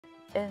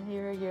And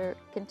here are your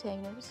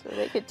containers so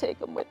they could take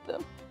them with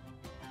them.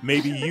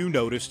 Maybe you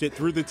noticed it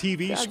through the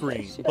TV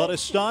screen, but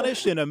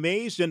astonished and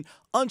amazed and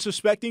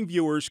unsuspecting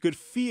viewers could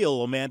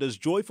feel Amanda's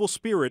joyful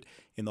spirit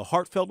in the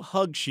heartfelt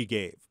hug she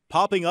gave,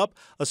 popping up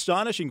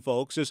astonishing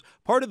folks as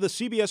part of the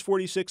CBS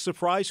 46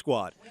 Surprise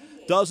Squad.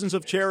 Dozens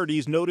of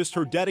charities noticed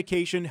her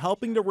dedication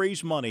helping to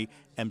raise money,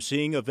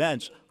 emceeing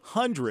events,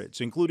 hundreds,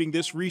 including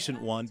this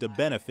recent one, to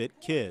benefit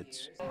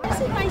kids.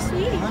 This is my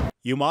sweetie.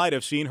 You might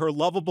have seen her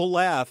lovable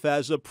laugh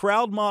as a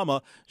proud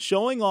mama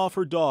showing off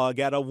her dog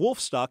at a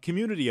Wolfstock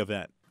community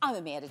event. I'm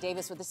Amanda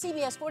Davis with the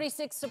CBS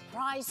 46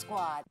 Surprise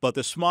Squad. But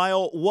the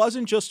smile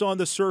wasn't just on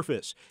the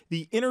surface.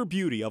 The inner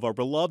beauty of our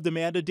beloved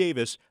Amanda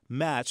Davis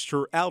matched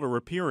her outer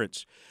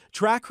appearance.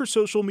 Track her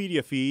social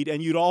media feed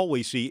and you'd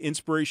always see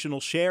inspirational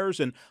shares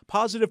and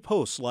positive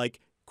posts like,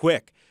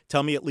 "Quick,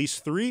 tell me at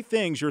least 3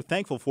 things you're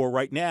thankful for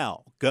right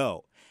now.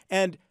 Go."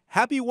 And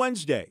 "Happy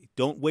Wednesday.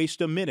 Don't waste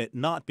a minute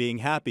not being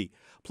happy."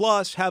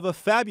 Plus, have a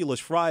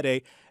fabulous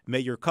Friday. May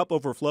your cup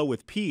overflow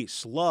with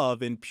peace,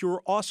 love, and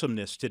pure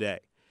awesomeness today.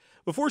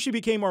 Before she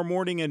became our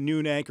morning and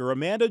noon anchor,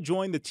 Amanda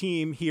joined the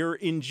team here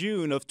in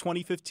June of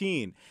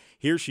 2015.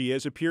 Here she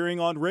is appearing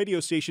on radio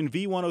station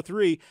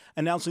V103,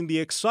 announcing the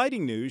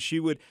exciting news she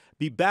would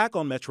be back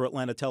on Metro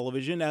Atlanta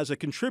television as a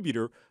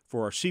contributor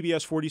for our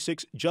CBS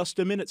 46 Just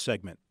a Minute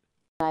segment.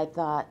 I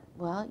thought,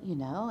 well, you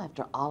know,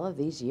 after all of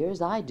these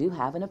years, I do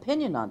have an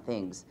opinion on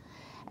things.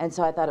 And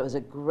so I thought it was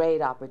a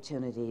great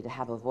opportunity to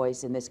have a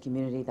voice in this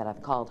community that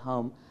I've called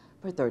home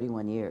for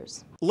 31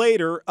 years.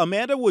 Later,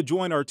 Amanda would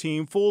join our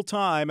team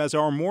full-time as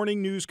our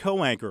morning news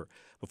co-anchor.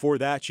 Before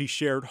that, she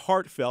shared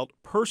heartfelt,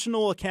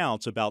 personal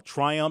accounts about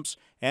triumphs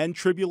and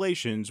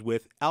tribulations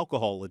with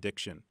alcohol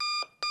addiction.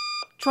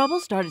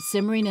 Trouble started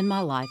simmering in my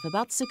life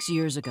about 6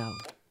 years ago.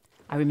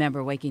 I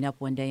remember waking up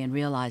one day and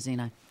realizing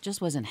I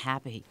just wasn't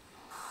happy.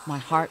 My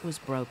heart was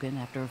broken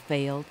after a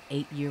failed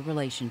 8-year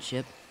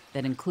relationship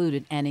that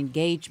included an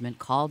engagement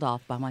called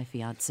off by my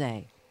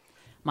fiancé.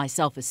 My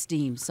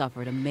self-esteem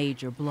suffered a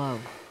major blow.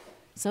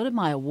 So did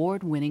my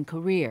award-winning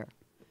career.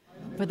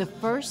 For the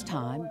first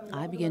time,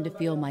 I began to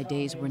feel my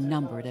days were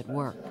numbered at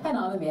work. And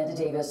I'm Amanda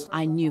Davis.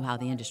 I knew how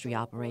the industry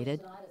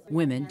operated.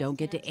 Women don't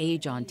get to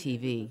age on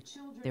TV.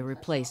 They're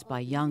replaced by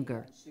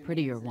younger,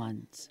 prettier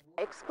ones.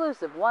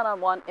 Exclusive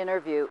one-on-one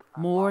interview.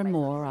 More and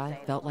more,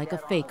 I felt like a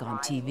fake on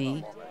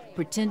TV,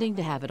 pretending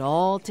to have it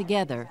all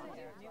together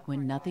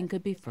when nothing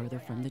could be further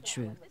from the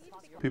truth.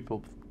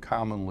 People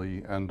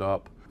commonly end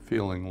up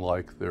feeling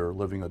like they're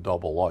living a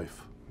double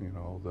life, you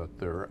know, that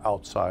their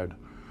outside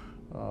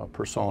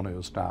persona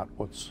is not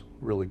what's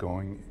really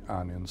going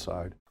on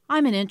inside.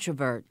 I'm an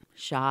introvert,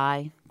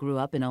 shy, grew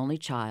up an only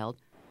child,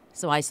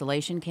 so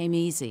isolation came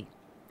easy.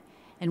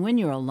 And when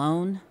you're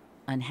alone,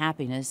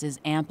 unhappiness is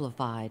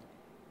amplified,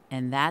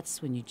 and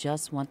that's when you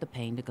just want the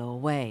pain to go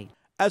away.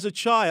 As a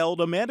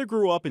child, Amanda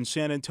grew up in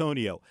San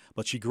Antonio,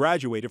 but she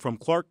graduated from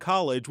Clark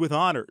College with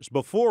honors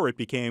before it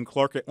became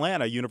Clark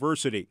Atlanta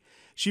University.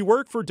 She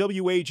worked for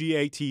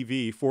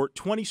WAGA-TV for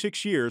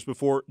 26 years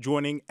before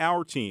joining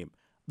our team.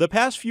 The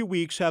past few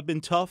weeks have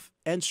been tough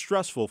and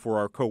stressful for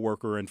our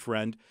coworker and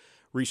friend.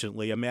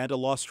 Recently, Amanda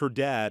lost her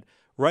dad,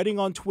 writing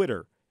on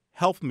Twitter,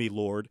 "Help me,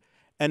 Lord,"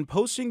 and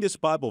posting this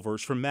Bible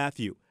verse from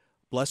Matthew,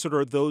 "Blessed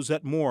are those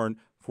that mourn,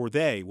 for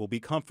they will be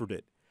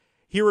comforted."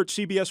 Here at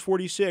CBS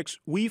 46,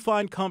 we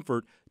find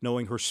comfort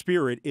knowing her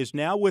spirit is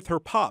now with her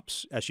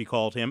pops, as she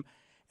called him,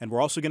 and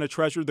we're also going to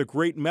treasure the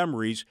great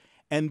memories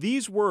and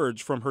these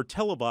words from her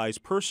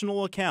televised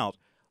personal account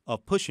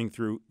of pushing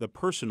through the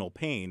personal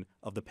pain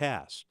of the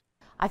past.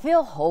 I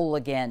feel whole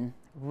again,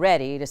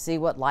 ready to see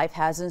what life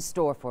has in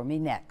store for me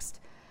next.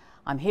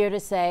 I'm here to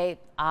say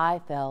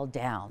I fell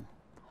down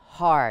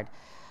hard,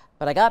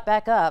 but I got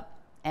back up,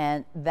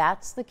 and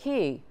that's the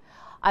key.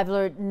 I've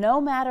learned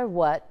no matter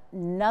what,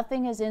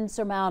 nothing is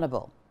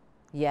insurmountable.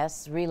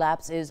 Yes,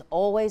 relapse is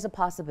always a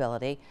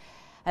possibility.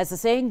 As the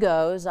saying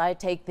goes, I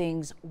take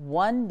things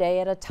one day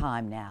at a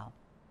time now,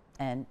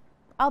 and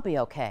I'll be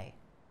okay.